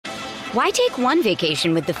Why take one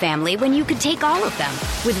vacation with the family when you could take all of them?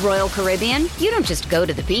 With Royal Caribbean, you don't just go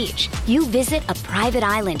to the beach. You visit a private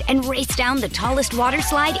island and race down the tallest water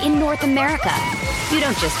slide in North America. You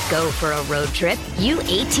don't just go for a road trip. You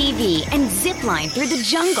ATV and zip line through the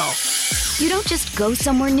jungle. You don't just go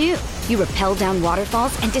somewhere new. You rappel down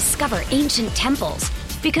waterfalls and discover ancient temples.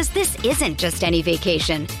 Because this isn't just any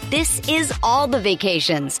vacation. This is all the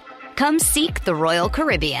vacations. Come seek the Royal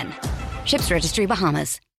Caribbean. Ships Registry,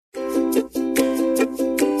 Bahamas.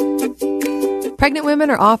 Pregnant women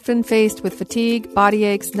are often faced with fatigue, body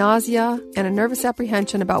aches, nausea, and a nervous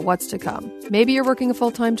apprehension about what's to come. Maybe you're working a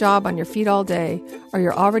full-time job on your feet all day, or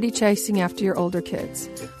you're already chasing after your older kids.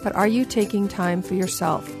 But are you taking time for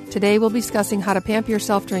yourself? Today we'll be discussing how to pamper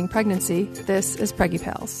yourself during pregnancy. This is Preggy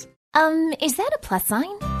Pals. Is that a plus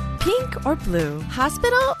sign? Pink or blue?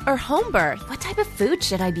 Hospital or home birth? What type of food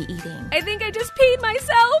should I be eating? I think I just peed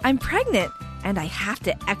myself. I'm pregnant, and I have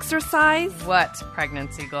to exercise. What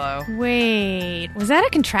pregnancy glow? Wait, was that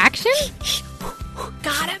a contraction?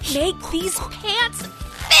 Gotta make these pants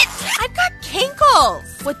fit. I've got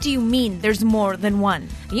kinkles. What do you mean there's more than one?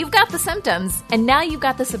 You've got the symptoms, and now you've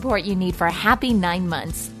got the support you need for a happy 9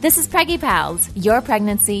 months. This is Preggy Pals, your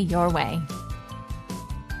pregnancy, your way.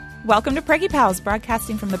 Welcome to Preggy Pals,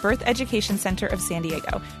 broadcasting from the Birth Education Center of San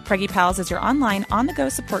Diego. Preggy Pals is your online, on-the-go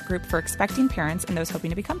support group for expecting parents and those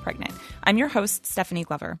hoping to become pregnant. I'm your host, Stephanie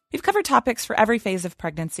Glover. We've covered topics for every phase of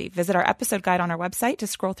pregnancy. Visit our episode guide on our website to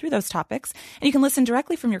scroll through those topics, and you can listen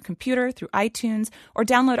directly from your computer through iTunes or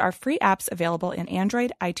download our free apps available in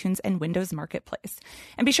Android, iTunes, and Windows Marketplace.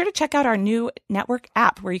 And be sure to check out our new network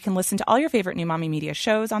app where you can listen to all your favorite New Mommy Media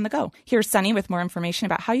shows on the go. Here's Sunny with more information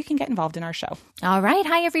about how you can get involved in our show. All right.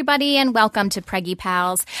 Hi, everybody, and welcome to Preggy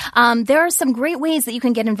Pals. There are some great ways that you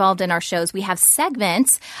can get involved in our shows. We have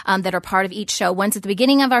segments that are part of each show. One's at the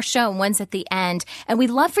beginning of our show and one's at the end. And we'd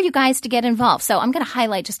love for you guys to get involved. So I'm going to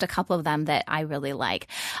highlight just a couple of them that I really like.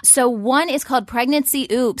 So one is called Pregnancy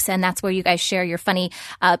Oops, and that's where you guys share your funny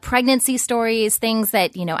pregnancy stories, things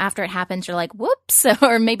that, you know, after it happens, you're like, whoops,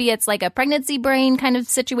 or maybe it's like a pregnancy brain kind of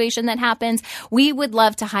situation that happens. We would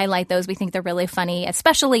love to highlight those. We think they're really funny,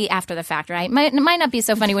 especially after the fact, right? It might not be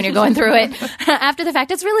so funny when you're going through it. After the fact,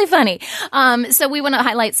 it's really funny. So we want to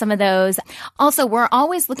highlight some of those. Also, we're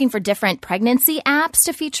always looking for different pregnancy apps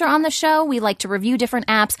to feature on the show. We like to review different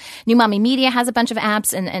apps. New Mommy Media has a bunch of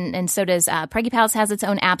apps, and so does Preggy Pals has its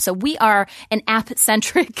own app. So we are an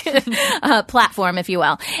app-centric platform, if you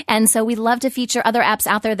will. And so we love to feature other apps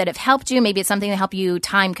out there that have helped you. Maybe it's something that helped you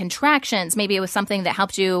time contractions. Maybe it was something that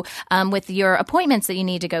helped you with your appointments that you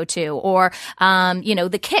need to go to, or,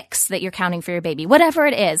 the kicks that you're counting for your baby. Whatever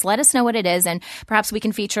it is, let us know what it is, and perhaps we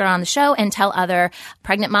can feature it on the show and tell other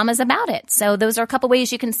pregnant mamas about it. So those are a couple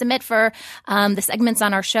ways you can submit for the segments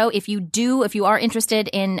on our show. If you are interested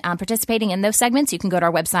in participating in those segments, you can go to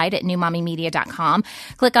our website at newmommymedia.com.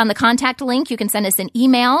 Click on the contact link. You can send us an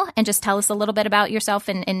email and just tell us a little bit about yourself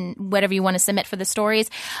and whatever you want to submit for the stories.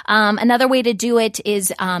 Another way to do it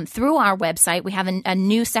is through our website. We have a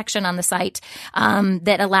new section on the site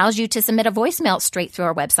that allows you to submit a voicemail straight through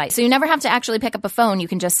our website. So you never have to actually pick up a phone. You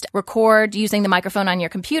can just record using the microphone on your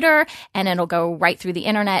computer, and it'll go right through the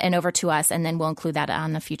internet and over to us, and then we'll include that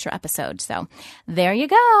on the future episode. So there you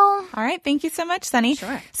go. All right. Thank you so much, Sunny.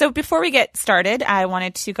 Sure. So before we get started, I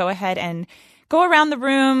wanted to go ahead and go around the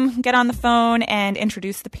room, get on the phone, and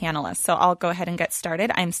introduce the panelists. So I'll go ahead and get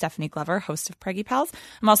started. I'm Stephanie Glover, host of Preggy Pals.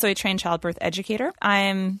 I'm also a trained childbirth educator.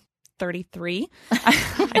 I'm 33,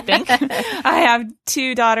 I think. I have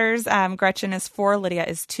 2 daughters. Gretchen is 4, Lydia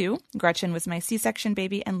is 2. Gretchen was my C-section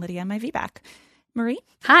baby, and Lydia my VBAC. Marie?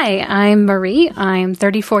 Hi, I'm Marie. I'm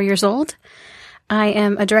 34 years old. I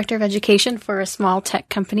am a director of education for a small tech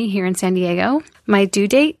company here in San Diego. My due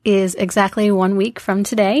date is exactly 1 week from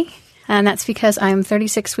today, and that's because I'm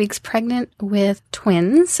 36 weeks pregnant with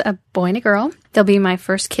twins, a boy and a girl. They'll be my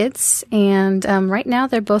first kids, and right now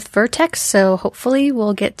they're both Vertex, so hopefully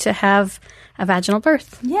we'll get to have a vaginal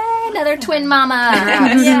birth. Yay, another twin mama.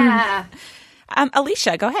 Yeah.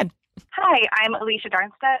 Alicia, go ahead. Hi, I'm Alicia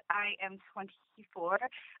Darnstedt. I am 24.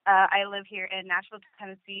 I live here in Nashville,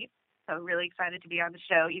 Tennessee, so really excited to be on the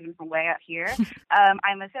show, even from way out here.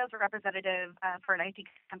 I'm a sales representative for an IT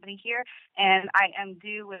company here, and I am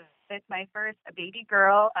due with my first baby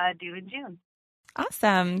girl due in June.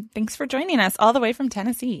 Awesome. Thanks for joining us all the way from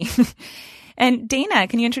Tennessee. And Dana,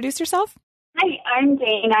 can you introduce yourself? Hi, I'm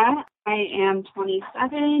Dana. I am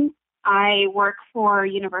 27. I work for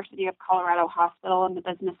University of Colorado Hospital in the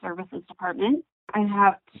Business Services Department. I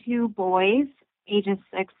have 2 boys, ages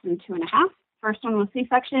 6 and 2.5. First one was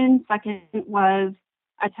C-section. Second was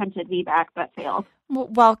attempted VBAC but failed. Well,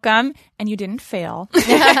 welcome. And you didn't fail. We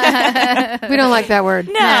don't like that word.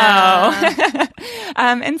 No.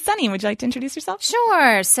 And Sunny, would you like to introduce yourself?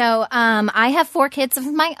 Sure. So I have 4 kids of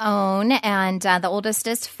my own, and the oldest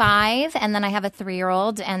is 5, and then I have a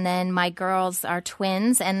 3-year-old, and then my girls are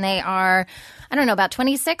twins, and they are, I don't know, about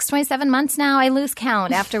 26, 27 months now. I lose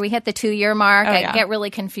count after we hit the 2-year mark. Oh, I yeah. get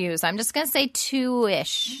really confused. I'm just going to say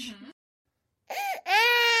 2-ish.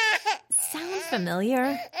 Sounds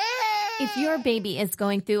familiar? If your baby is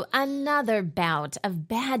going through another bout of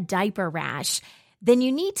bad diaper rash, then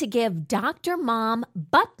you need to give Dr. Mom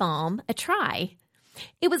Butt Balm a try.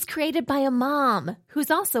 It was created by a mom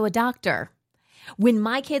who's also a doctor. When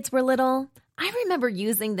my kids were little, I remember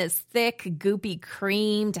using this thick, goopy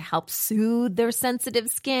cream to help soothe their sensitive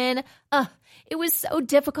skin. It was so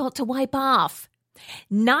difficult to wipe off.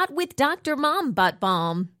 Not with Dr. Mom Butt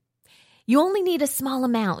Balm. You only need a small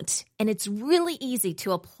amount, and it's really easy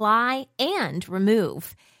to apply and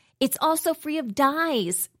remove. It's also free of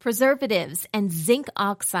dyes, preservatives, and zinc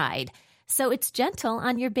oxide, so it's gentle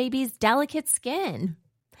on your baby's delicate skin.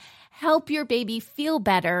 Help your baby feel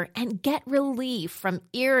better and get relief from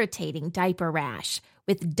irritating diaper rash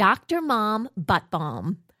with Dr. Mom Butt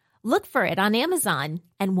Balm. Look for it on Amazon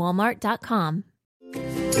and Walmart.com.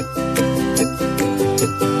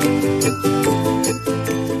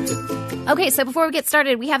 Okay, so before we get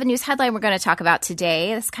started, we have a news headline we're going to talk about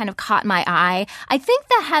today. This kind of caught my eye. I think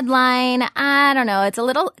the headline, I don't know, it's a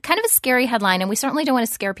little kind of a scary headline, and we certainly don't want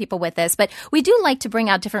to scare people with this, but we do like to bring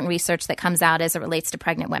out different research that comes out as it relates to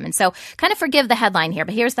pregnant women. So kind of forgive the headline here,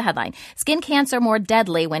 but here's the headline. Skin cancer more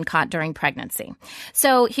deadly when caught during pregnancy.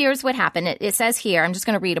 So here's what happened. It says here, I'm just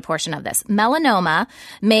going to read a portion of this. Melanoma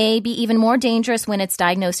may be even more dangerous when it's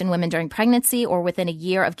diagnosed in women during pregnancy or within a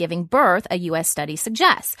year of giving birth, a U.S. study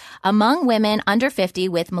suggests. Among women under 50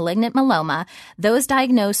 with malignant myeloma, those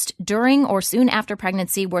diagnosed during or soon after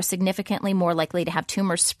pregnancy were significantly more likely to have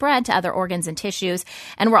tumors spread to other organs and tissues,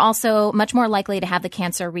 and were also much more likely to have the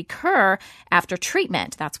cancer recur after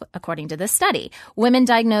treatment. That's according to this study. Women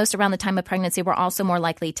diagnosed around the time of pregnancy were also more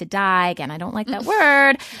likely to die. Again, I don't like that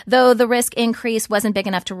word, though the risk increase wasn't big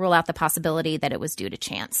enough to rule out the possibility that it was due to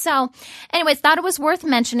chance. So anyways, thought it was worth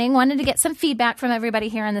mentioning. Wanted to get some feedback from everybody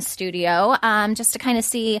here in the studio, just to kind of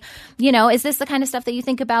see, is this the kind of stuff that you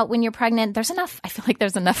think about when you're pregnant? I feel like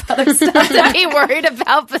there's enough other stuff to be worried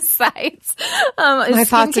about besides My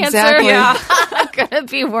thoughts cancer. exactly. Yeah. Could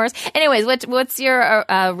be worse. Anyways, what's your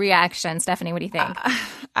reaction, Stephanie? What do you think?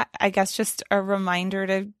 I guess just a reminder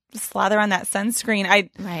to slather on that sunscreen.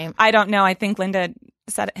 Right. I don't know. I think Linda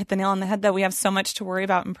hit the nail on the head that we have so much to worry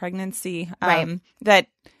about in pregnancy. Right. That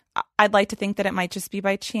I'd like to think that it might just be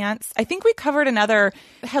by chance. I think we covered another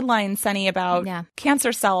headline, Sunny, about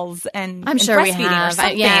cancer cells and I'm sure we breastfeeding have. or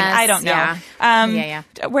something. Yes, I don't know. Yeah.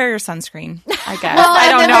 Wear your sunscreen, I guess. Well,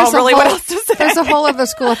 I don't know really what else to say. There's a whole other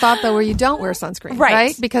school of thought, though, where you don't wear sunscreen,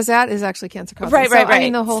 right? Because that is actually cancer causing. Right. I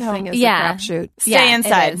mean, the whole thing is a crapshoot. Stay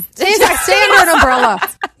inside. Stay under an umbrella.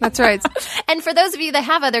 That's right. And for those of you that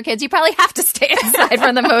have other kids, you probably have to stay inside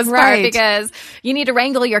for the most part Right. because you need to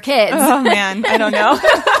wrangle your kids. Oh, man. I don't know.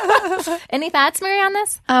 Any thoughts, Mary, on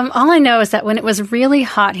this? All I know is that when it was really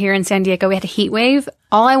hot here in San Diego, we had a heat wave.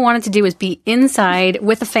 All I wanted to do was be inside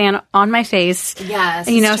with a fan on my face. Yes,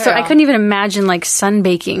 so I couldn't even imagine like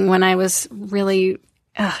sunbaking when I was really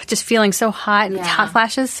just feeling so hot and hot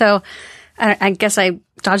flashes. So I guess I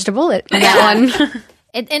dodged a bullet on that one.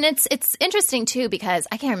 And it's interesting, too, because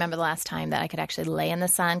I can't remember the last time that I could actually lay in the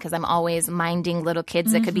sun because I'm always minding little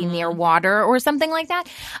kids that could be near water or something like that.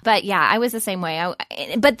 But, yeah, I was the same way.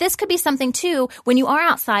 But this could be something, too. When you are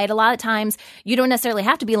outside, a lot of times you don't necessarily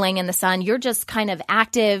have to be laying in the sun. You're just kind of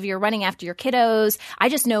active. You're running after your kiddos. I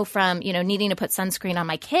just know from, needing to put sunscreen on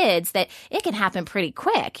my kids that it can happen pretty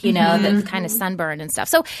quick, that kind of sunburn and stuff.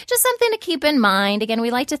 So just something to keep in mind. Again,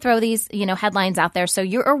 we like to throw these, headlines out there so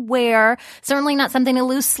you're aware. Certainly not something to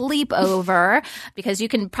lose sleep over because you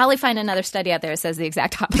can probably find another study out there that says the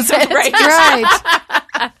exact opposite. Right.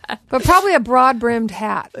 But probably a broad-brimmed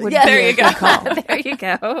hat would be a good call. There you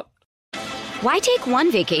go. Why take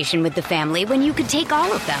one vacation with the family when you could take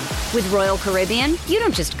all of them? With Royal Caribbean, you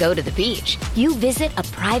don't just go to the beach. You visit a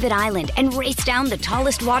private island and race down the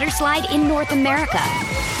tallest water slide in North America.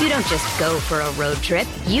 You don't just go for a road trip.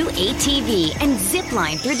 You ATV and zip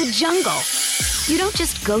line through the jungle. You don't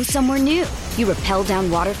just go somewhere new. You rappel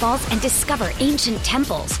down waterfalls and discover ancient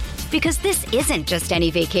temples. Because this isn't just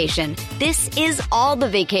any vacation. This is all the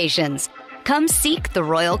vacations. Come seek the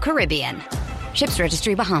Royal Caribbean. Ships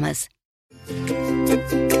Registry, Bahamas.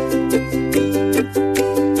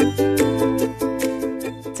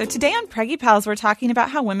 So today on Preggy Pals, we're talking about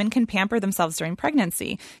how women can pamper themselves during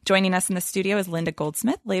pregnancy. Joining us in the studio is Linda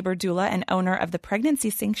Goldsmith, labor doula and owner of the Pregnancy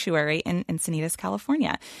Sanctuary in Encinitas,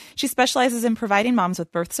 California. She specializes in providing moms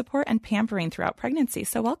with birth support and pampering throughout pregnancy.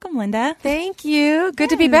 So welcome, Linda. Thank you. Good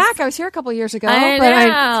to be back. I was here a couple years ago, I but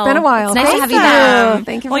know. it's been a while. It's nice to Thank have you back.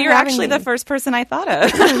 Thank you Well, for you're having actually me. the first person I thought of.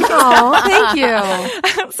 Oh, thank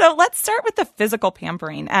you. So let's start with the physical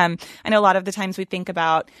pampering. I know a lot of the times we think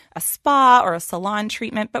about a spa or a salon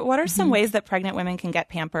treatment, but what are some ways that pregnant women can get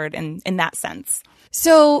pampered in that sense?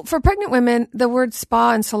 So for pregnant women, the words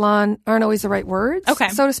spa and salon aren't always the right words,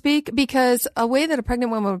 so to speak, because a way that a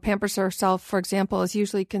pregnant woman would pamper herself, for example, is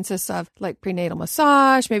usually consists of like prenatal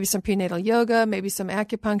massage, maybe some prenatal yoga, maybe some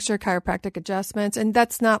acupuncture, chiropractic adjustments. And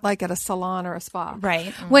that's not like at a salon or a spa.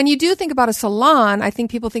 Right. When you do think about a salon, I think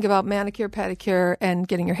people think about manicure, pedicure, and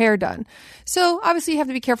getting your hair done. So obviously you have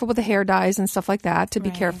to be careful with the hair dyes and stuff like that to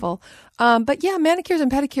be careful. But yeah, manicures and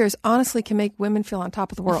pedicures honestly can make women feel on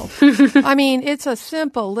top of the world. I mean, it's a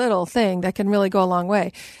simple little thing that can really go a long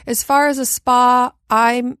way. As far as a spa,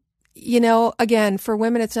 again, for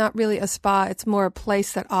women, it's not really a spa. It's more a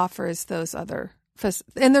place that offers those other,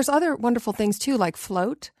 and there's other wonderful things too, like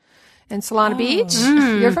float. And Solana Beach.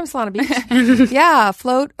 You're from Solana Beach. Yeah,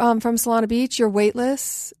 float from Solana Beach. You're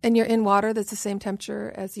weightless and you're in water that's the same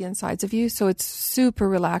temperature as the insides of you. So it's super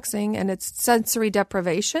relaxing and it's sensory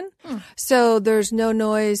deprivation. So there's no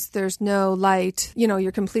noise. There's no light.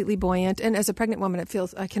 You're completely buoyant. And as a pregnant woman, it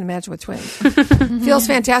feels, I can imagine with twins, feels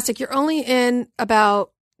fantastic. You're only in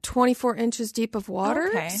about 24 inches deep of water.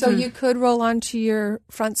 Okay. So you could roll onto your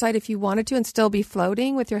front side if you wanted to and still be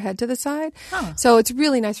floating with your head to the side. So it's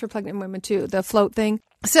really nice for pregnant women too, the float thing.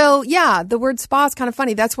 So yeah, the word spa is kind of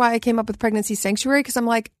funny. That's why I came up with Pregnancy Sanctuary, because I'm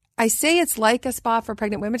like, I say it's like a spa for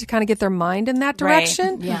pregnant women to kind of get their mind in that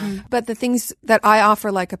direction. Right. Yeah. But the things that I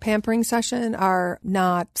offer, like a pampering session, are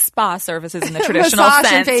not Spa services in the traditional massage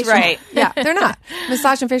sense. and facial. Right. Yeah, they're not.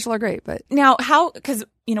 Massage and facial are great, but Now, because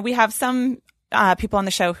we have some people on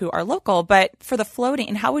the show who are local, but for the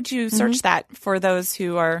floating, how would you search that for those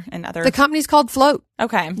who are in other? The company's called Float.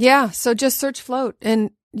 Okay. Yeah, so just search Float,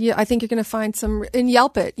 and yeah, I think you're going to find some, and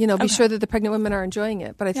Yelp it. Be sure that the pregnant women are enjoying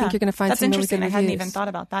it. But I think you're going to find some really good That's interesting. I hadn't reviews. even thought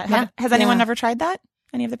about that. Yeah. Has anyone ever tried that?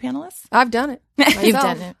 Any of the panelists? I've done it. Myself. You've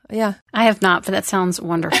done it. Yeah. I have not, but that sounds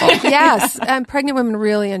wonderful. Yes, and pregnant women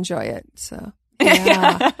really enjoy it. So.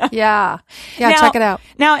 Yeah. Now, Check it out.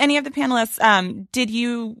 Now, any of the panelists, did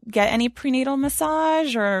you get any prenatal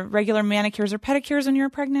massage or regular manicures or pedicures when you were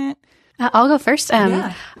pregnant? I'll go first.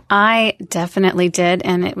 I definitely did,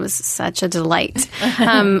 and it was such a delight.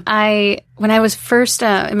 When I was first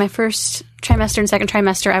in my first trimester and second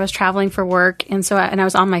trimester, I was traveling for work, and I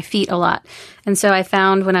was on my feet a lot. And so I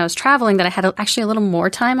found when I was traveling that I had actually a little more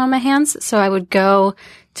time on my hands. So I would go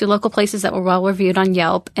to local places that were well reviewed on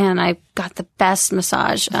Yelp, and I got the best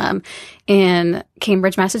massage in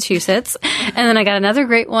Cambridge, Massachusetts, and then I got another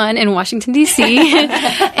great one in Washington D.C.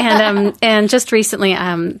 and just recently,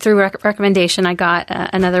 through recommendation, I got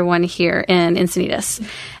another one here in Encinitas.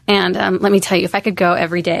 And let me tell you, if I could go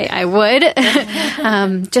every day, I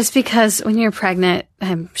would. Just because when you're pregnant,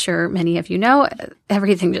 I'm sure many of you know,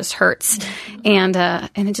 everything just hurts, and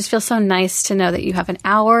it just feels so nice to know that you have an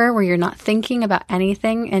hour where you're not thinking about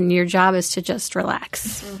anything, and your job is to just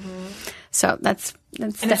relax. So that's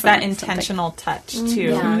and it's that intentional touch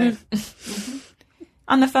too. Yeah.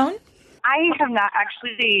 On the phone? I have not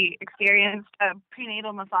actually experienced a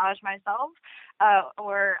prenatal massage myself,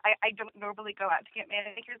 or I don't normally go out to get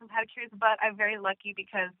manicures and pedicures, but I'm very lucky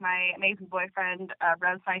because my amazing boyfriend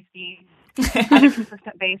rubs my feet on a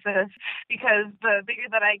consistent basis, because the bigger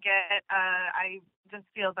that I get, I just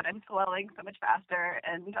feel that I'm swelling so much faster,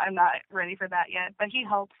 and I'm not ready for that yet, but he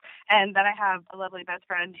helps. And then I have a lovely best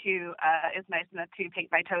friend who is nice enough to paint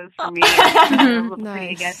my toes for me.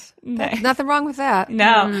 Nice. Nothing wrong with that.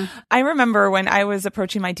 No. I remember when I was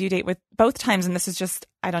approaching my due date with both times, and this is just,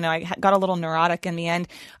 I don't know, I got a little neurotic in the end.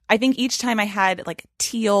 I think each time I had like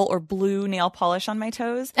teal or blue nail polish on my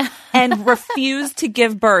toes and refused to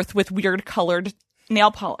give birth with weird colored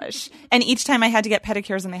nail polish. And each time I had to get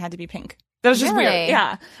pedicures and they had to be pink. That was just weird.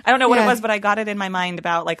 Yeah. I don't know what it was, but I got it in my mind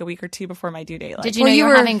about like a week or two before my due date. Like, did you know you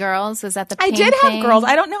were having girls? Was that the pink I did have thing? girls.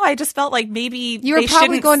 I don't know. I just felt like maybe you were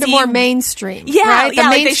probably going to more mainstream. Yeah. Right? Yeah, the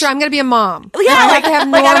mainstream. I'm going to be a mom. Yeah. I have to have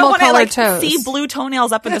normal I don't want to colored toes. see blue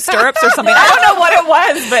toenails up in the stirrups or something. I don't know what it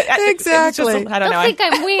was, but exactly. I don't know. I think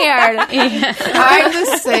I'm weird. I'm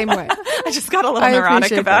the same way. I just got a little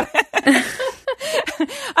neurotic about it.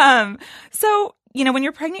 So, when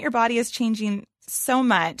you're pregnant, your body is changing so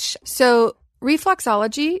much. So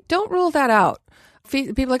reflexology, don't rule that out.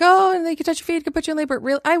 people are like, oh, and they can touch your feet, can put you in labor.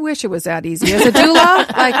 Really, I wish it was that easy. As a doula,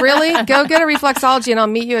 like really, go get a reflexology and I'll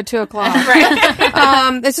meet you at 2:00.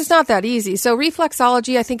 Right. It's just not that easy. So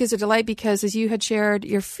reflexology, I think, is a delight because, as you had shared,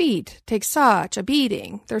 your feet take such a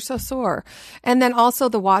beating. They're so sore. And then also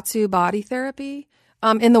the Watsu body therapy.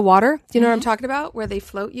 In the water. Do you know what I'm talking about? Where they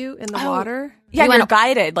float you in the water? Yeah, you're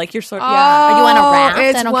guided. Like you're sort of, Are you on a raft?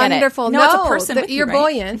 It's I don't wonderful. Get it. No, it's a person with you're you,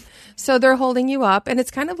 right? buoyant. So they're holding you up, and it's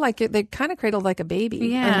kind of like they kind of cradle like a baby.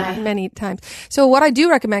 Yeah. Many times. So what I do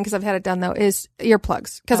recommend, because I've had it done though, is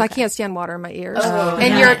earplugs, because I can't stand water in my ears,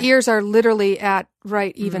 and your ears are literally at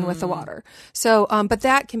right even with the water. So, but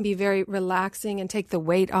that can be very relaxing and take the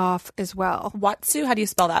weight off as well. Watsu, how do you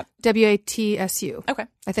spell that? WATSU. Okay,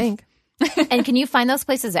 I think. And can you find those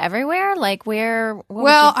places everywhere? Like where?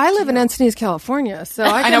 Well, I live in Encinitas, California, so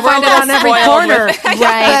I can know, find it on every corner.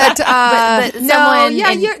 Right. But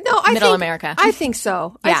Middle America. I think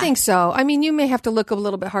so. Yeah. I think so. I mean, you may have to look a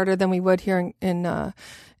little bit harder than we would here in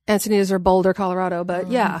Encinitas or Boulder, Colorado.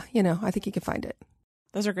 But yeah, I think you can find it.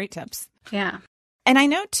 Those are great tips. Yeah. And I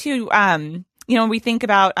know too, when we think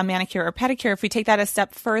about a manicure or pedicure, if we take that a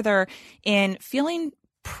step further in feeling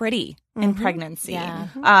pretty in pregnancy,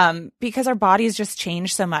 because our bodies just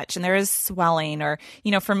change so much and there is swelling, or,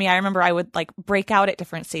 for me, I remember I would like break out at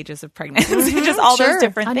different stages of pregnancy, just all those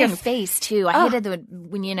different on things. your face too. I hated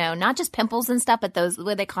when not just pimples and stuff, but those,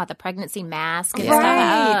 what they call it, the pregnancy mask and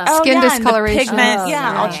stuff. Skin and the discoloration. pigment,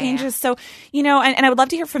 all changes. So, and I would love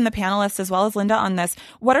to hear from the panelists as well as Linda on this.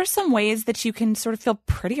 What are some ways that you can sort of feel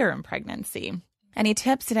prettier in pregnancy? Any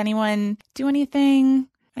tips? Did anyone do anything?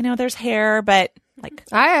 I know there's hair, but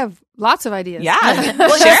I have lots of ideas. Yeah.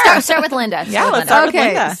 Well, start with Linda. Let's start with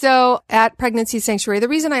Linda. So at Pregnancy Sanctuary, the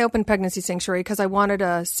reason I opened Pregnancy Sanctuary, because I wanted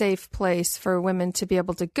a safe place for women to be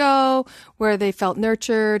able to go where they felt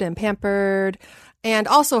nurtured and pampered and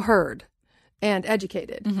also heard and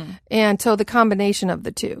educated. And so the combination of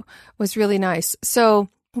the two was really nice. So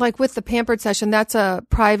like with the pampered session, that's a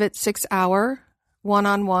private 6-hour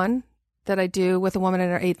one-on-one that I do with a woman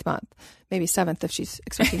in her 8th month, maybe 7th if she's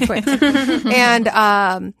expecting twins.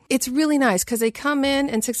 And it's really nice because they come in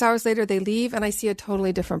and 6 hours later they leave and I see a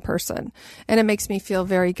totally different person. And it makes me feel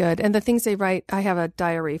very good. And the things they write, I have a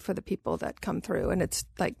diary for the people that come through and it's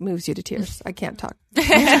like moves you to tears. I can't talk.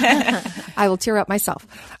 I will tear up myself.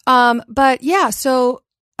 But yeah, so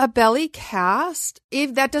a belly cast,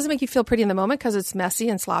 if that doesn't make you feel pretty in the moment because it's messy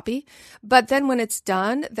and sloppy, but then when it's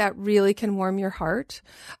done, that really can warm your heart.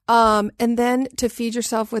 And then to feed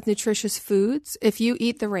yourself with nutritious foods. If you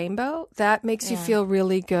eat the rainbow, that makes you feel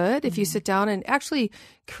really good. If you sit down and actually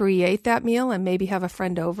create that meal and maybe have a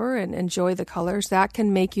friend over and enjoy the colors, that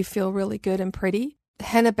can make you feel really good and pretty.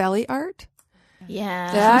 Henna belly art.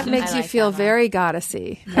 Yeah. That makes you feel very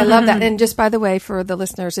goddessy. I love that. And just by the way, for the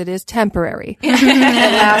listeners, it is temporary. It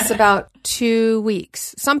lasts about 2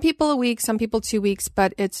 weeks. Some people a week, some people 2 weeks,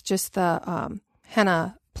 but it's just the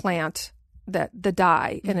henna plant, that the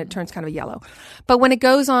dye, and it turns kind of yellow. But when it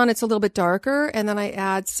goes on, it's a little bit darker, and then I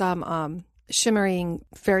add some shimmering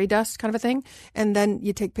fairy dust kind of a thing, and then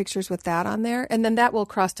you take pictures with that on there, and then that will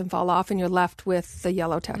crust and fall off and you're left with the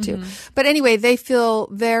yellow tattoo. But anyway, they feel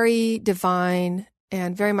very divine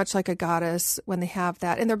and very much like a goddess when they have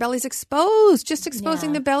that, and their belly's exposed. Just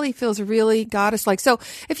exposing the belly feels really goddess-like. So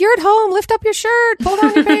if you're at home, lift up your shirt, pull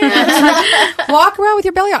down your pants, walk around with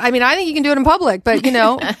your belly out. I mean, I think you can do it in public, but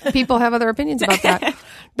people have other opinions about that.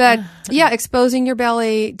 But yeah, exposing your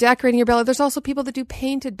belly, decorating your belly. There's also people that do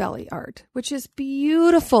painted belly art, which is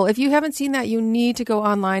beautiful. If you haven't seen that, you need to go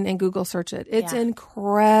online and Google search it. It's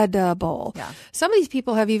incredible. Yeah. Some of these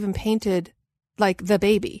people have even painted like the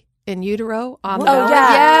baby in utero on the belly.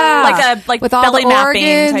 Like with belly all the mapping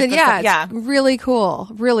organs type and of stuff. it's really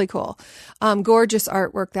cool. Gorgeous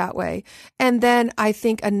artwork that way. And then I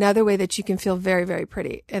think another way that you can feel very, very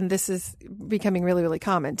pretty, and this is becoming really, really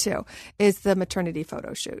common too, is the maternity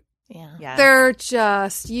photo shoot. Yeah. They're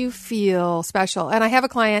just, you feel special. And I have a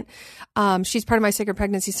client, she's part of my Sacred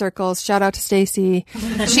Pregnancy Circles. Shout out to Stacy.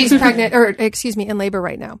 She's pregnant, in labor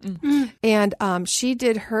right now. And she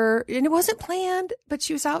did her, and it wasn't planned, but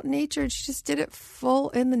she was out in nature and she just did it full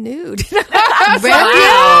in the nude. Wow.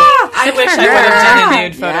 I wish I would have done a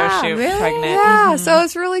nude photo shoot pregnant. Yeah, so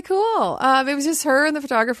it's really cool. It was just her and the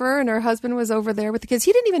photographer, and her husband was over there with the kids.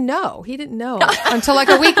 He didn't even know. Until like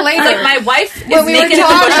a week later. Like, my wife when we were talking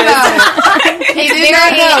about it. It's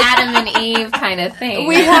very Adam and Eve kind of thing.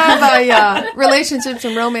 We have a relationships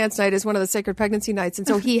and romance night as one of the sacred pregnancy nights, and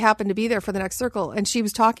so he happened to be there for the next circle, and she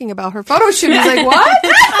was talking about her photo shoot. He's like, what?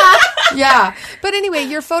 Yeah. But anyway,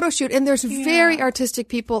 your photo shoot, and there's very artistic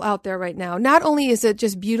people out there right now. Not only is it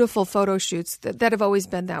just beautiful photo shoots that have always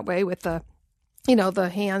been that way with the the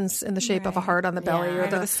hands in the shape of a heart on the belly, or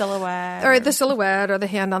the silhouette, or the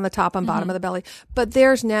hand on the top and bottom of the belly. But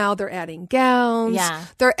they're adding gowns. Yeah.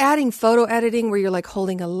 They're adding photo editing where you're like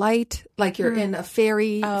holding a light, like you're in a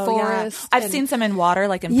fairy forest. I've seen some in water,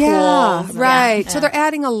 like in pools. pools. Right. So they're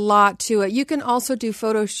adding a lot to it. You can also do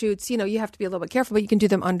photo shoots. You have to be a little bit careful, but you can do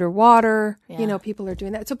them underwater. Yeah. People are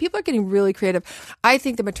doing that. So people are getting really creative. I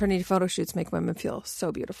think the maternity photo shoots make women feel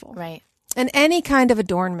so beautiful. Right. And any kind of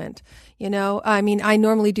adornment, I mean, I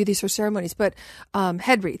normally do these for ceremonies, but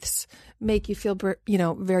head wreaths make you feel,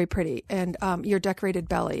 very pretty, and your decorated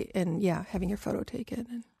belly, and having your photo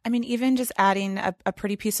taken. I mean, even just adding a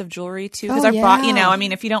pretty piece of jewelry too, because I've bought, I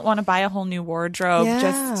mean, if you don't want to buy a whole new wardrobe,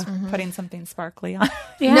 just putting something sparkly on.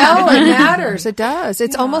 No, it matters. It does.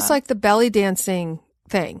 It's almost like the belly dancing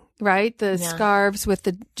thing, right? The scarves with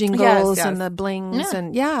the jingles and the blings,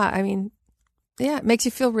 and I mean. Yeah, it makes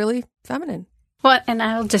you feel really feminine. Well, and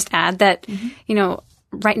I'll just add that,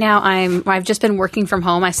 right now I've just been working from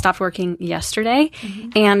home. I stopped working yesterday,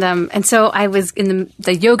 and so I was in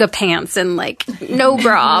the yoga pants and like no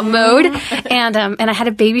bra mode, and I had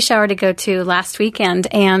a baby shower to go to last weekend,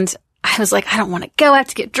 and I was like, I don't want to go. I have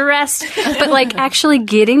to get dressed. But like actually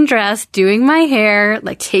getting dressed, doing my hair,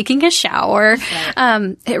 like taking a shower,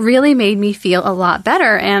 it really made me feel a lot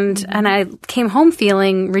better. And I came home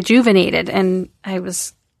feeling rejuvenated. And I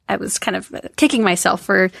was kind of kicking myself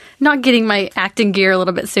for not getting my acting gear a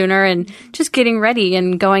little bit sooner and just getting ready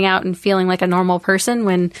and going out and feeling like a normal person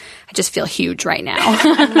when I just feel huge right now.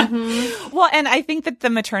 Well, and I think that the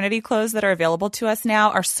maternity clothes that are available to us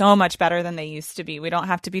now are so much better than they used to be. We don't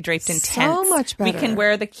have to be draped in tents. So much better. We can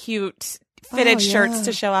wear the cute fitted shirts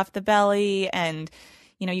to show off the belly, and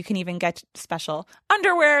you can even get special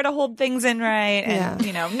underwear to hold things in right,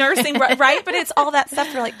 and nursing right. But it's all that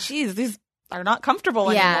stuff. You're like, geez, these are not comfortable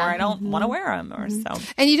anymore. I don't want to wear them, or so.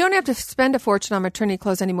 And you don't have to spend a fortune on maternity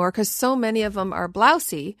clothes anymore because so many of them are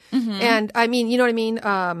blousy. And I mean, you know what I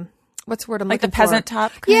mean? What's the word I'm like looking the peasant for?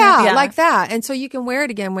 top? Yeah, like that. And so you can wear it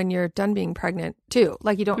again when you're done being pregnant too.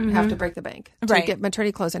 Like you don't have to break the bank to get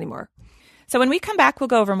maternity clothes anymore. So when we come back, we'll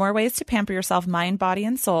go over more ways to pamper yourself, mind, body,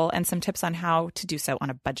 and soul, and some tips on how to do so on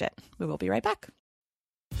a budget. We will be right back.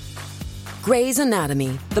 Grey's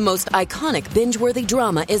Anatomy, the most iconic binge-worthy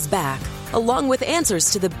drama, is back, along with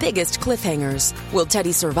answers to the biggest cliffhangers. Will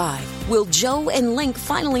Teddy survive? Will Joe and Link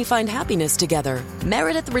finally find happiness together?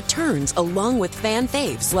 Meredith returns along with fan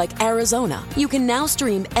faves like Arizona. You can now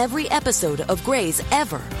stream every episode of Grey's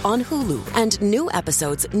ever on Hulu, and new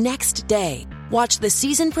episodes next day. Watch the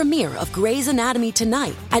season premiere of Grey's Anatomy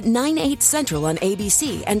tonight at 9/8 Central on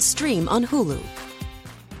ABC and stream on Hulu.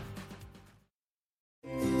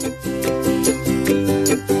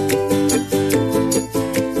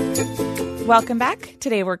 Welcome back.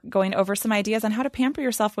 Today we're going over some ideas on how to pamper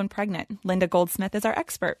yourself when pregnant. Linda Goldsmith is our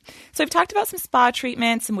expert. So we've talked about some spa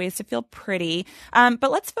treatments, some ways to feel pretty,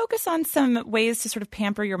 but let's focus on some ways to sort of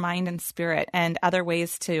pamper your mind and spirit, and other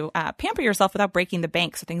ways to pamper yourself without breaking the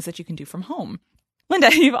bank, so things that you can do from home. Linda,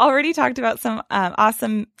 you've already talked about some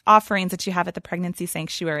awesome offerings that you have at the Pregnancy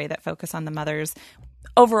Sanctuary that focus on the mother's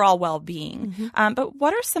overall well-being. But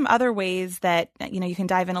what are some other ways that you can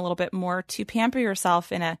dive in a little bit more to pamper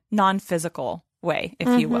yourself in a non-physical way,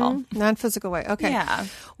 if you will? Non-physical way. Okay. Yeah.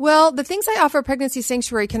 Well, the things I offer at Pregnancy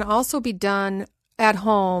Sanctuary can also be done at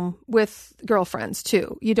home with girlfriends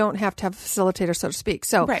too. You don't have to have a facilitator, so to speak.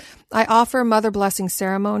 So I offer mother blessing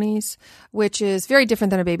ceremonies, which is very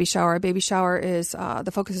different than a baby shower. A baby shower is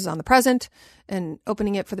the focus is on the present and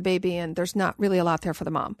opening it for the baby, and there's not really a lot there for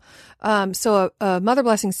the mom. So a mother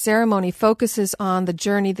blessing ceremony focuses on the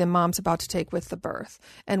journey the mom's about to take with the birth,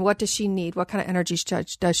 and what does she need? What kind of energy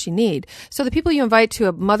does she need? So the people you invite to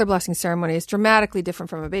a mother blessing ceremony is dramatically different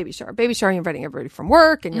from a baby shower. Baby shower, you're inviting everybody from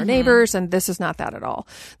work and your neighbors, and this is not that at all.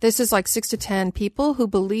 This is like 6 to 10 people who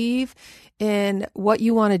believe in what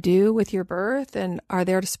you want to do with your birth and are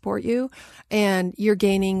there to support you, and you're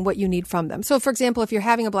gaining what you need from them. So, for example, if you're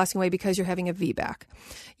having a blessing way because you're having a VBAC,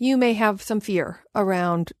 you may have some fear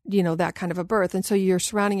around, that kind of a birth. And so you're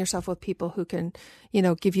surrounding yourself with people who can,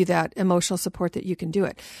 give you that emotional support that you can do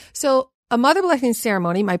it. So a mother blessing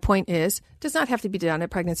ceremony, my point is, does not have to be done at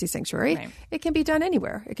Pregnancy Sanctuary. Right. It can be done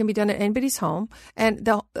anywhere. It can be done at anybody's home. And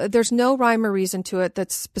there's no rhyme or reason to it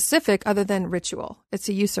that's specific other than ritual. It's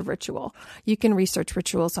a use of ritual. You can research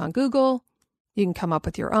rituals on Google. You can come up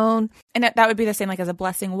with your own. And that would be the same like as a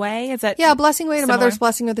blessing way? Is that Yeah, blessing way and a similar? mother's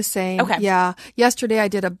blessing are the same. Okay. Yeah. Yesterday I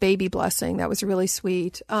did a baby blessing. That was really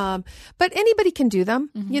sweet. But anybody can do them.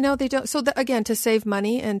 Mm-hmm. You know, they don't. So again, to save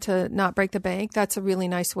money and to not break the bank, that's a really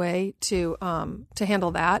nice way to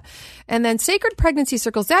handle that. And then Sacred Pregnancy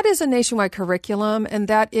Circles, that is a nationwide curriculum, and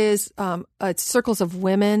that is circles of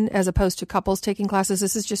women as opposed to couples taking classes.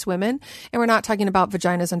 This is just women. And we're not talking about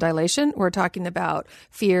vaginas and dilation. We're talking about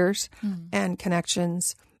fears and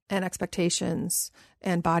connections and expectations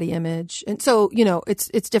and body image. And so, you know,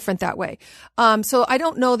 it's different that way. So I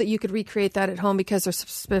don't know that you could recreate that at home because there's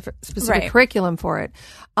specific curriculum for it.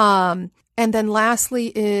 And then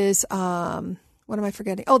lastly is, what am I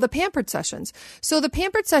forgetting? Oh, the pampered sessions. So the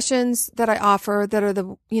pampered sessions that I offer that are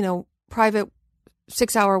the, you know, private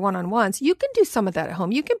 6-hour one-on-ones, you can do some of that at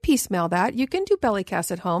home. You can piecemeal that. You can do belly casts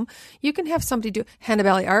at home. You can have somebody do henna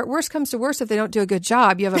belly art. Worst comes to worst, if they don't do a good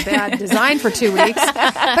job, you have a bad design for 2 weeks.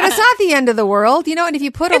 But it's not the end of the world, you know. And if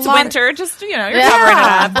you put it's winter, just you're covering it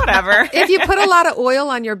up, whatever. If you put a lot of oil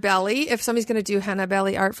on your belly, if somebody's going to do henna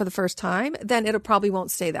belly art for the first time, then it probably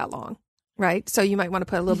won't stay that long. Right. So you might want to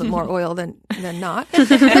put a little bit more oil than not. But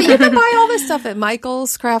you can buy all this stuff at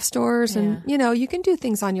Michael's craft stores and, you know, you can do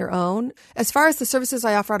things on your own. As far as the services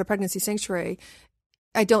I offer out of Pregnancy Sanctuary,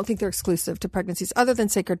 I don't think they're exclusive to pregnancies other than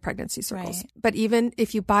Sacred Pregnancy Circles. Right. But even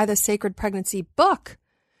if you buy the Sacred Pregnancy book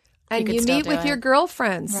and you meet with your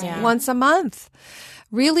girlfriends once a month,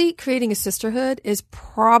 really creating a sisterhood is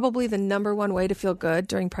probably the number one way to feel good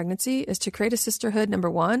during pregnancy, is to create a sisterhood, number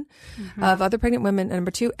one, of other pregnant women. And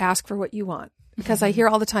number two, ask for what you want. Because I hear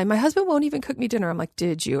all the time, my husband won't even cook me dinner. I'm like,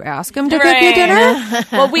 did you ask him to cook you dinner?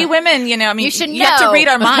 Well, we women, you know, I mean, you have to read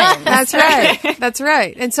our minds. That's right. That's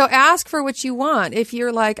right. And so ask for what you want. If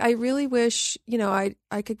you're like, I really wish, you know,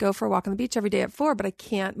 I could go for a walk on the beach every day at 4, but I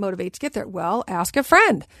can't motivate to get there. Well, ask a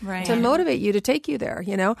friend to motivate you to take you there,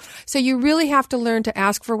 you know? So you really have to learn to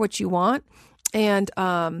ask for what you want, and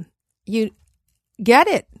you get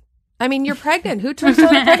it. I mean, you're pregnant. Who turns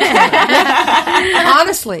down a pregnant woman?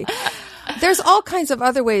 Honestly. There's all kinds of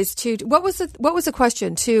other ways to. What was the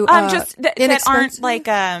question? To just that aren't like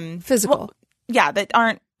physical. Well, that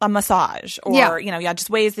aren't a massage or just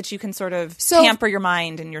ways that you can sort of pamper your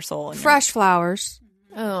mind and your soul. And fresh flowers.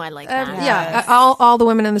 Oh, I like that. Yeah, all the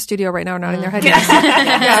women in the studio right now are nodding their head.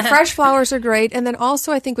 Yeah, fresh flowers are great. And then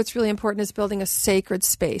also, I think what's really important is building a sacred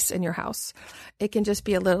space in your house. It can just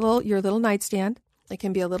be your little nightstand. It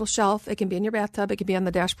can be a little shelf. It can be in your bathtub. It can be on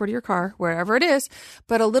the dashboard of your car, wherever it is.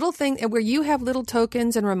 But a little thing where you have little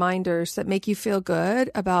tokens and reminders that make you feel good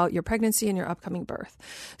about your pregnancy and your upcoming birth.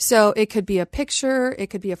 So it could be a picture. It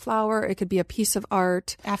could be a flower. It could be a piece of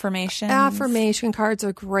art. Affirmation cards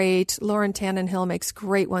are great. Lauren Tannenhill makes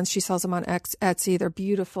great ones. She sells them on Etsy. They're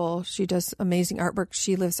beautiful. She does amazing artwork.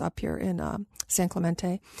 She lives up here in San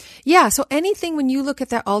Clemente. Yeah. So anything when you look at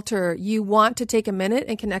that altar, you want to take a minute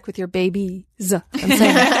and connect with your babies. I'm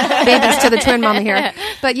saying babies to the twin mama here.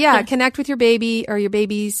 But yeah, connect with your baby or your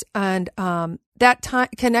babies. And that time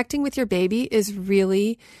connecting with your baby is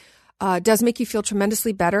really does make you feel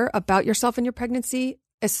tremendously better about yourself and your pregnancy,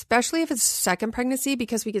 especially if it's a second pregnancy,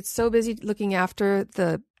 because we get so busy looking after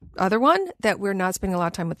the other one that we're not spending a lot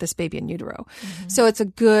of time with this baby in utero. Mm-hmm. So it's a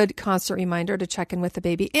good constant reminder to check in with the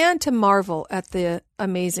baby and to marvel at the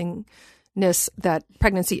amazingness that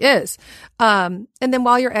pregnancy is. And then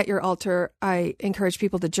while you're at your altar, I encourage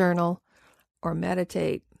people to journal or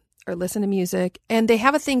meditate or listen to music. And they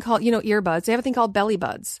have a thing called, earbuds. They have a thing called belly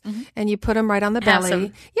buds. Mm-hmm. And you put them right on the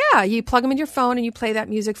belly. Yeah, you plug them in your phone and you play that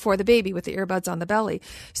music for the baby with the earbuds on the belly.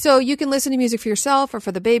 So you can listen to music for yourself or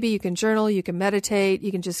for the baby. You can journal, you can meditate,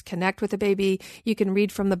 you can just connect with the baby. You can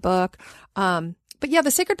read from the book. But yeah,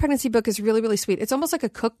 the Sacred Pregnancy book is really, really sweet. It's almost like a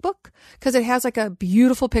cookbook because it has like a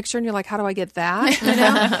beautiful picture and you're like, how do I get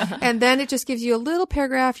that? And then it just gives you a little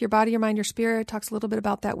paragraph, your body, your mind, your spirit, talks a little bit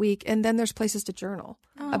about that week. And then there's places to journal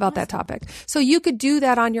about that topic. So you could do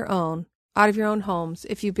that on your own, out of your own homes,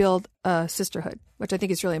 if you build a sisterhood, which I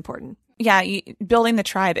think is really important. Yeah, building the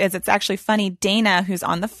tribe it's actually funny. Dana, who's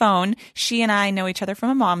on the phone, she and I know each other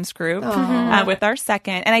from a mom's group with our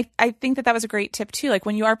second. And I think that was a great tip too. Like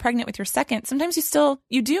when you are pregnant with your second, sometimes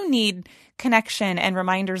you do need connection and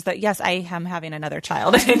reminders that, yes, I am having another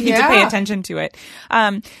child. I need to pay attention to it.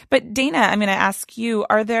 But Dana, I'm going to ask you,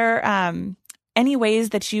 are there any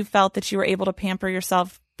ways that you felt that you were able to pamper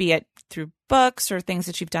yourself, be it through books or things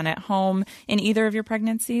that you've done at home in either of your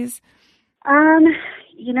pregnancies?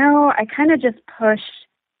 I kind of just pushed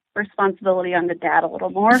responsibility on the dad a little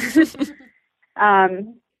more.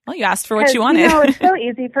 Well, you asked for what you wanted. It's so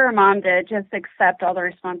easy for a mom to just accept all the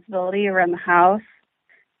responsibility around the house.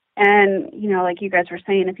 And, like you guys were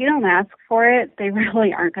saying, if you don't ask for it, they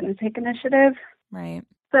really aren't going to take initiative. Right.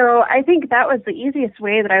 So I think that was the easiest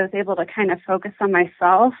way that I was able to kind of focus on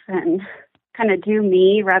myself and kind of do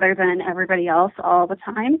me rather than everybody else all the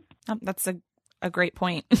time. That's a great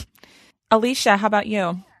point. Alicia, how about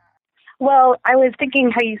you? Well, I was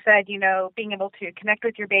thinking how you said, being able to connect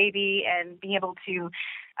with your baby and being able to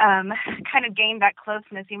kind of gain that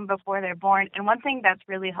closeness even before they're born. And one thing that's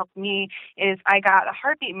really helped me is I got a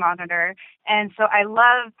heartbeat monitor. And so I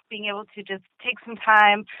love being able to just take some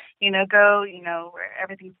time, go, where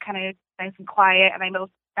everything's kind of nice and quiet. And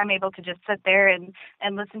I'm able to just sit there and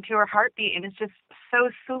listen to her heartbeat. And it's just so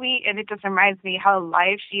sweet. And it just reminds me how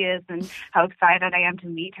alive she is and how excited I am to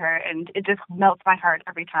meet her. And it just melts my heart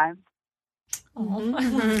every time. Oh,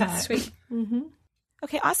 that's sweet. Mm-hmm.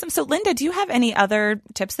 Okay, awesome. So, Linda, do you have any other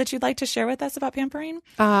tips that you'd like to share with us about pampering?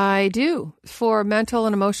 I do, for mental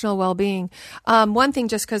and emotional well-being. One thing,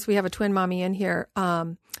 just because we have a twin mommy in here,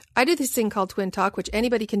 I do this thing called Twin Talk, which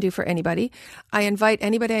anybody can do for anybody. I invite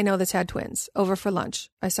anybody I know that's had twins over for lunch.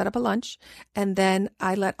 I set up a lunch, and then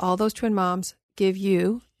I let all those twin moms give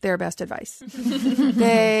you their best advice.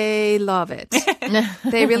 They love it.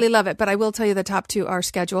 They really love it. But I will tell you the top two are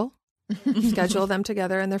schedule them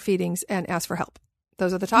together in their feedings, and ask for help.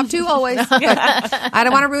 Those are the top two always. I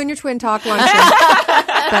don't want to ruin your twin talk lunch.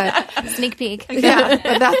 But sneak peek. Yeah,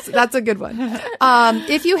 but that's a good one.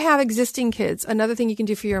 If you have existing kids, another thing you can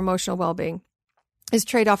do for your emotional well-being is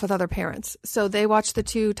trade off with other parents. So they watch the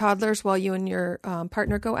two toddlers while you and your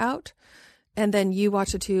partner go out, and then you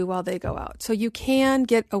watch the two while they go out. So you can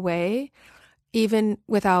get away even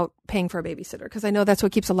without paying for a babysitter, because I know that's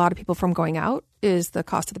what keeps a lot of people from going out is the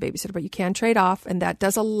cost of the babysitter. But you can trade off, and that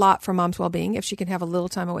does a lot for mom's well-being if she can have a little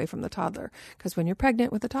time away from the toddler, because when you're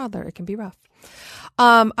pregnant with a toddler, it can be rough.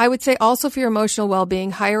 I would say also for your emotional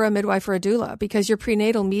well-being, hire a midwife or a doula, because your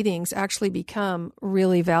prenatal meetings actually become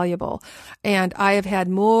really valuable. And I have had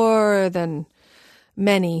more than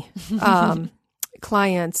many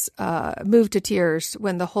clients move to tears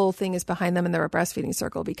when the whole thing is behind them and they're a breastfeeding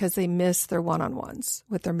circle, because they miss their one-on-ones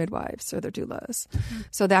with their midwives or their doulas. Mm-hmm.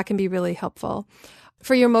 So that can be really helpful.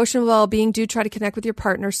 For your emotional well-being, do try to connect with your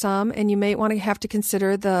partner some, and you may want to have to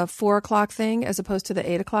consider the 4:00 thing as opposed to the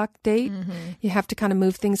 8:00 date. Mm-hmm. You have to kind of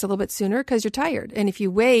move things a little bit sooner because you're tired. And if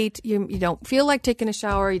you wait, you don't feel like taking a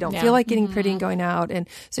shower, you don't feel like getting pretty and going out. And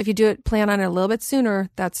so if you do it, plan on it a little bit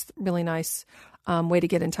sooner, that's really nice. Way to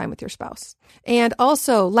get in time with your spouse. And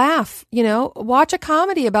also laugh, watch a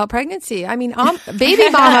comedy about pregnancy. I mean, Baby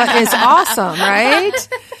Mama is awesome, right?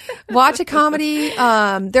 Watch a comedy.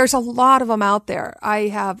 There's a lot of them out there. I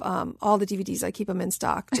have all the DVDs. I keep them in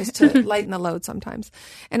stock just to lighten the load sometimes.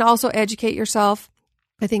 And also educate yourself.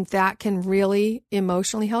 I think that can really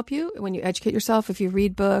emotionally help you when you educate yourself. If you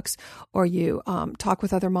read books or you talk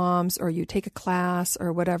with other moms or you take a class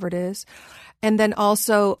or whatever it is. And then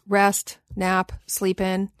also rest, nap, sleep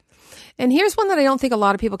in. And here's one that I don't think a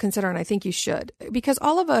lot of people consider, and I think you should, because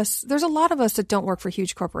there's a lot of us that don't work for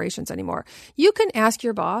huge corporations anymore. You can ask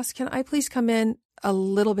your boss, can I please come in a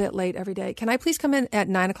little bit late every day? Can I please come in at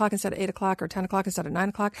 9:00 instead of 8:00 or 10:00 instead of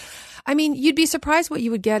 9:00? I mean, you'd be surprised what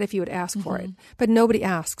you would get if you would ask for it, but nobody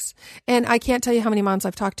asks. And I can't tell you how many moms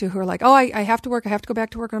I've talked to who are like, oh, I have to work. I have to go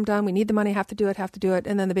back to work when I'm done. We need the money. I have to do it.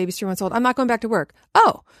 And then the baby's 3 months old. I'm not going back to work.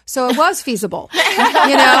 Oh, so it was feasible,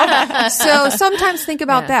 So sometimes think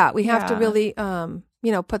about that. We have to really,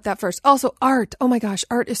 put that first. Also, art. Oh my gosh,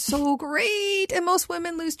 art is so great. And most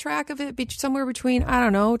women lose track of it somewhere between,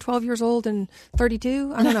 12 years old and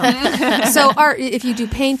 32. I don't know. So art, if you do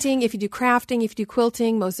painting, if you do crafting, if you do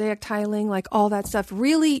quilting, mosaic tiling, like all that stuff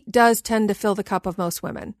really does tend to fill the cup of most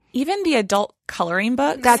women. Even the adult coloring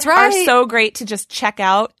books That's right. are so great to just check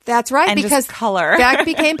out. That's right. And because just color. That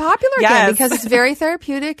became popular again because it's very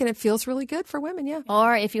therapeutic and it feels really good for women. Yeah.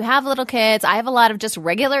 Or if you have little kids, I have a lot of just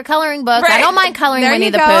regular coloring books. Right. I don't mind coloring There Winnie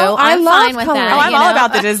you the go. Pooh. I I'm love fine with coloring. that. I'm all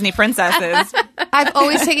about the Disney princesses. I've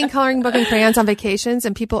always taken coloring book and crayons on vacations,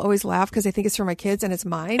 and people always laugh because they think it's for my kids and it's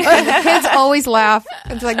mine. And the kids always laugh.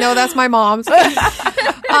 It's like, no, that's my mom's.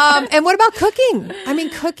 And what about cooking? I mean,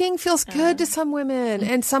 cooking feels good to some women,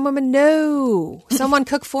 and some women know someone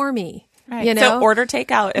cook for me. Right. So order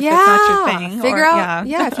takeout if it's not your thing. Figure out.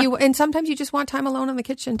 Yeah. And sometimes you just want time alone in the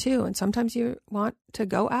kitchen too. And sometimes you want to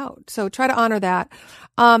go out. So try to honor that.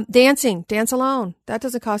 Dancing, dance alone. That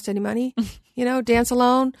doesn't cost any money. Dance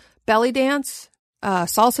alone, belly dance,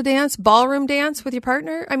 salsa dance, ballroom dance with your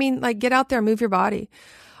partner. I mean, like get out there, move your body.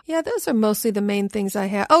 Yeah, those are mostly the main things I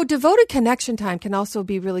have. Oh, devoted connection time can also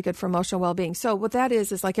be really good for emotional well-being. So what that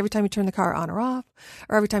is like every time you turn the car on or off,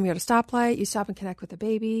 or every time you go to a stoplight, you stop and connect with the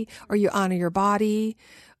baby, or you honor your body,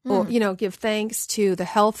 or, give thanks to the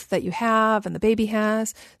health that you have and the baby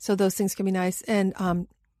has. So those things can be nice. And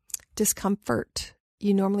discomfort,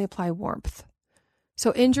 you normally apply warmth.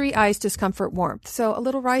 So injury, ice, discomfort, warmth. So a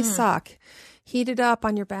little rice sock, heat it up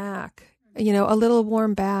on your back, a little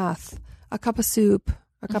warm bath, a cup of soup,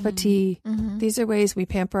 a cup of tea. These are ways we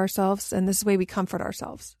pamper ourselves, and this is the way we comfort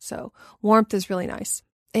ourselves. So warmth is really nice.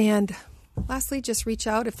 And lastly, just reach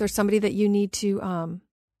out if there's somebody that you need to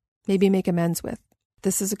maybe make amends with.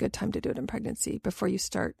 This is a good time to do it in pregnancy before you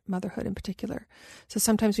start motherhood in particular. So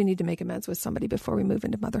sometimes we need to make amends with somebody before we move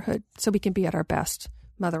into motherhood so we can be at our best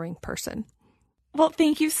mothering person. Well,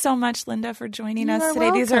 thank you so much, Linda, for joining us today.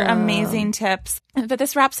 Welcome. These are amazing tips. But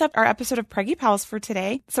this wraps up our episode of Preggy Pals for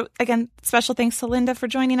today. So again, special thanks to Linda for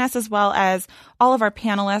joining us, as well as all of our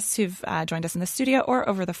panelists who've joined us in the studio or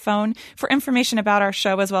over the phone. For information about our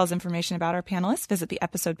show, as well as information about our panelists, visit the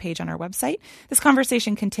episode page on our website. This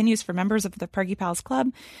conversation continues for members of the Preggy Pals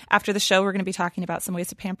Club. After the show, we're going to be talking about some ways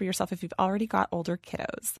to pamper yourself if you've already got older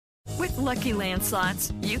kiddos. With Lucky Land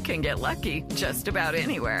Slots, you can get lucky just about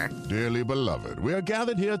anywhere. Dearly beloved, we are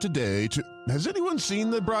gathered here today to... Has anyone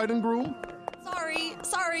seen the bride and groom?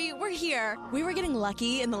 Sorry, we're here. We were getting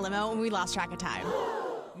lucky in the limo and we lost track of time.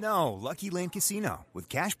 No, Lucky Land Casino, with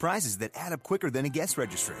cash prizes that add up quicker than a guest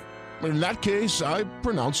registry. In that case, I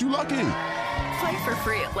pronounce you lucky. Play for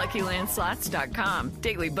free at LuckyLandSlots.com.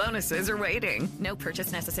 Daily bonuses are waiting. No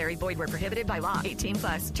purchase necessary. Void where prohibited by law.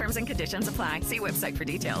 18+. Terms and conditions apply. See website for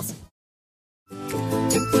details.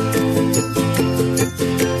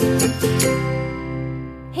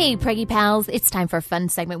 Hey, Preggy Pals, it's time for a fun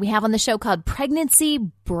segment we have on the show called Pregnancy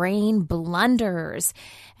Brain Blunders.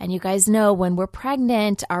 And you guys know when we're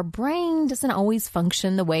pregnant, our brain doesn't always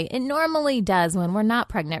function the way it normally does when we're not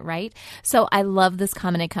pregnant, right? So I love this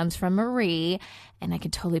comment. It comes from Marie, and I can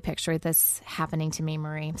totally picture this happening to me,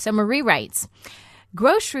 Marie. So Marie writes,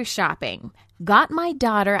 grocery shopping, got my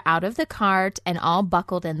daughter out of the cart and all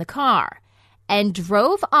buckled in the car, and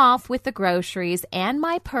drove off with the groceries and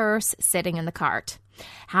my purse sitting in the cart.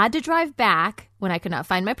 Had to drive back when I could not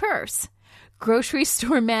find my purse. Grocery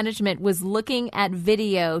store management was looking at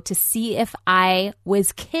video to see if I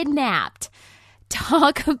was kidnapped.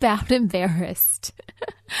 Talk about embarrassed.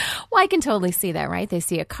 Well, I can totally see that, right? They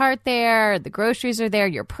see a cart there, the groceries are there,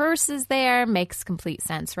 your purse is there. Makes complete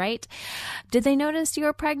sense, right? Did they notice you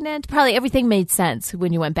were pregnant? Probably everything made sense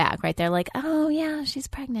when you went back, right? They're like, oh, yeah, she's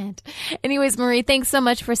pregnant. Anyways, Marie, thanks so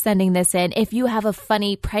much for sending this in. If you have a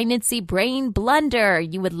funny pregnancy brain blunder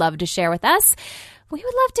you would love to share with us, we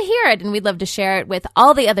would love to hear it, and we'd love to share it with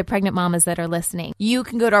all the other pregnant mamas that are listening. You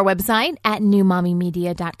can go to our website at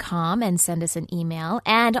newmommymedia.com and send us an email.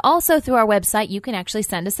 And also through our website, you can actually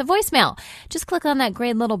send us a voicemail. Just click on that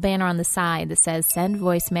great little banner on the side that says send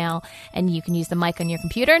voicemail, and you can use the mic on your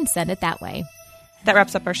computer and send it that way. That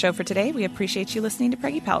wraps up our show for today. We appreciate you listening to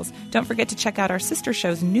Preggy Pals. Don't forget to check out our sister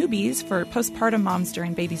shows, Newbies for postpartum moms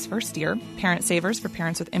during baby's first year, Parent Savers for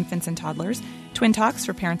parents with infants and toddlers, Twin Talks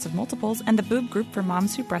for parents of multiples, and the Boob Group for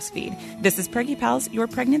moms who breastfeed. This is Preggy Pals, your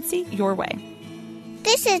pregnancy, your way.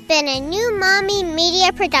 This has been a New Mommy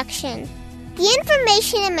Media production. The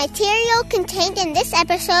information and material contained in this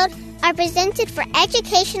episode are presented for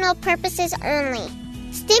educational purposes only.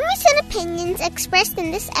 Statements and opinions expressed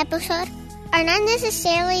in this episode are not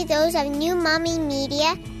necessarily those of New Mommy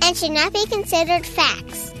Media and should not be considered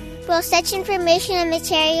facts. While such information and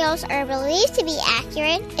materials are believed to be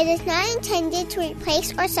accurate, it is not intended to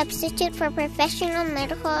replace or substitute for professional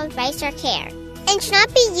medical advice or care, and should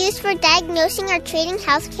not be used for diagnosing or treating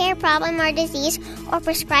healthcare problem or disease or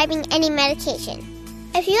prescribing any medication.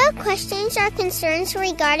 If you have questions or concerns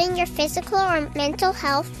regarding your physical or mental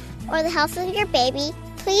health or the health of your baby,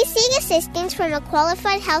 please seek assistance from a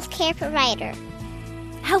qualified healthcare provider.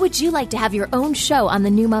 How would you like to have your own show on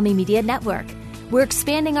the New Mommy Media Network? We're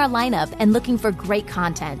expanding our lineup and looking for great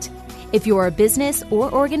content. If you're a business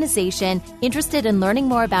or organization interested in learning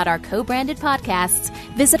more about our co-branded podcasts,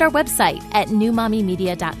 visit our website at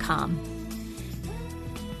newmommymedia.com.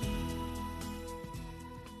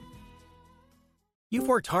 You've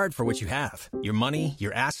worked hard for what you have. Your money,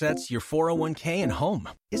 your assets, your 401k, and home.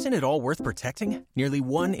 Isn't it all worth protecting? Nearly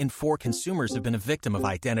 1 in 4 consumers have been a victim of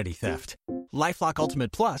identity theft. LifeLock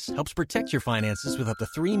Ultimate Plus helps protect your finances with up to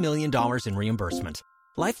 $3 million in reimbursement.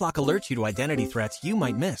 LifeLock alerts you to identity threats you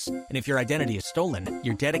might miss. And if your identity is stolen,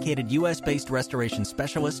 your dedicated U.S.-based restoration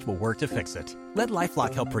specialist will work to fix it. Let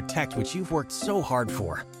LifeLock help protect what you've worked so hard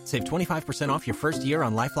for. Save 25% off your first year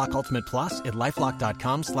on LifeLock Ultimate Plus at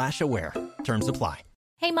LifeLock.com/aware. Terms apply.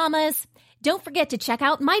 Hey, mamas. Don't forget to check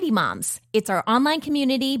out Mighty Moms. It's our online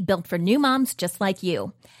community built for new moms just like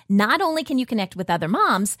you. Not only can you connect with other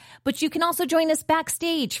moms, but you can also join us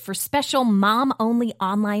backstage for special mom-only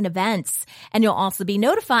online events. And you'll also be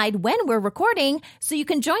notified when we're recording so you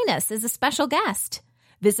can join us as a special guest.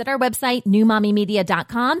 Visit our website,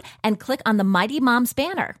 newmommymedia.com, and click on the Mighty Moms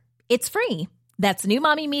banner. It's free. That's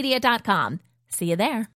newmommymedia.com. See you there.